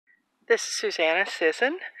This is Susanna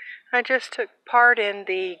Sisson. I just took part in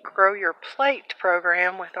the Grow Your Plate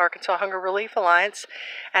program with Arkansas Hunger Relief Alliance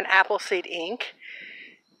and Appleseed Inc.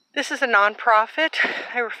 This is a nonprofit.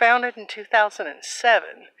 They were founded in 2007,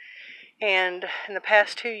 and in the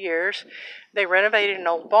past 2 years they renovated an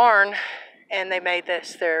old barn and they made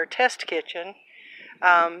this their test kitchen.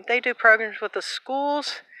 They do programs with the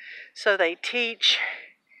schools, so they teach.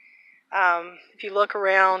 If you look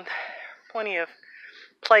around, plenty of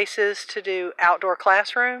places to do outdoor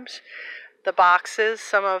classrooms. The boxes,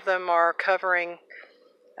 some of them are covering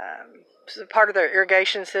part of their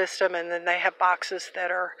irrigation system, and then they have boxes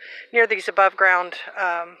that are near these above ground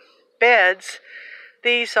beds.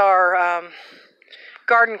 These are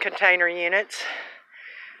garden container units.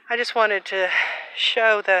 I just wanted to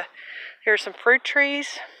show here's some fruit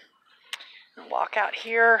trees. I'll walk out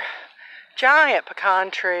here. Giant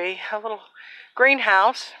pecan tree, a little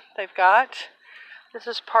greenhouse they've got. This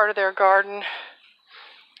is part of their garden.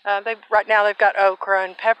 Right now they've got okra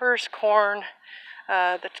and peppers, corn,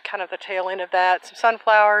 that's kind of the tail end of that, some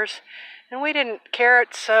sunflowers, and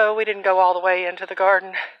carrots, so we didn't go all the way into the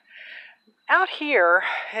garden. Out here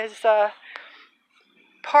is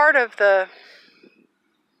part of there's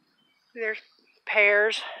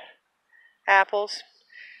pears, apples.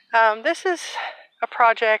 This is a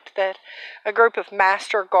project that a group of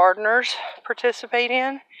master gardeners participate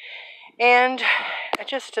in. And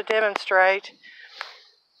just to demonstrate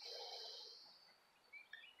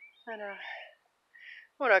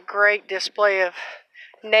what a great display of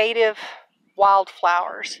native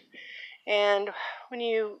wildflowers. And when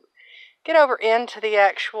you get over into the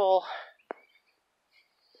actual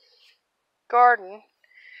garden,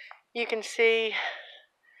 you can see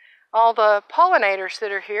all the pollinators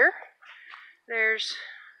that are here. There's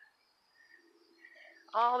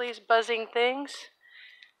all these buzzing things.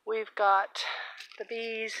 We've got the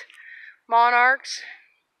bees, monarchs.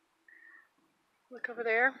 Look over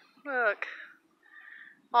there. Look.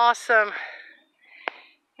 Awesome.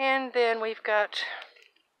 And then we've got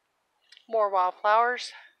more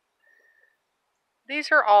wildflowers.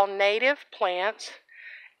 These are all native plants,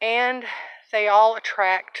 and they all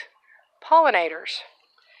attract pollinators.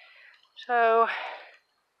 So,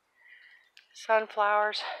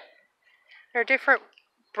 sunflowers. There are different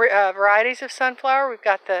varieties of sunflower. We've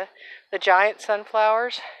got the giant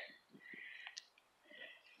sunflowers,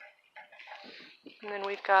 and then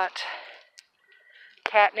we've got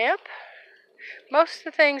catnip. Most of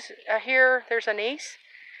the things here, there's anise.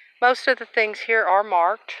 Most of the things here are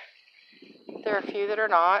marked. There are a few that are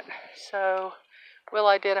not, so we'll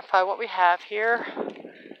identify what we have here.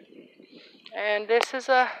 And this is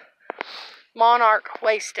a monarch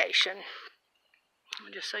way station,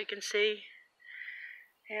 just so you can see.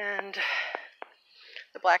 And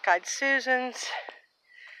the black-eyed Susans.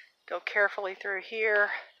 Go carefully through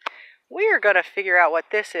here. We are going to figure out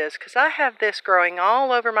what this is, because I have this growing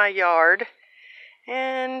all over my yard.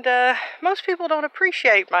 And most people don't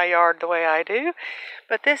appreciate my yard the way I do.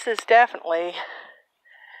 But this is definitely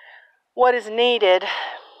what is needed.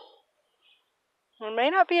 It may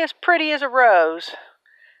not be as pretty as a rose,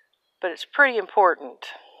 but it's pretty important.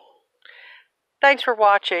 Thanks for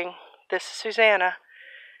watching. This is Susanna.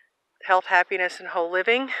 Health, happiness, and whole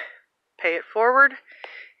living. Pay it forward.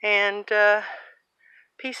 And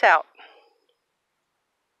peace out.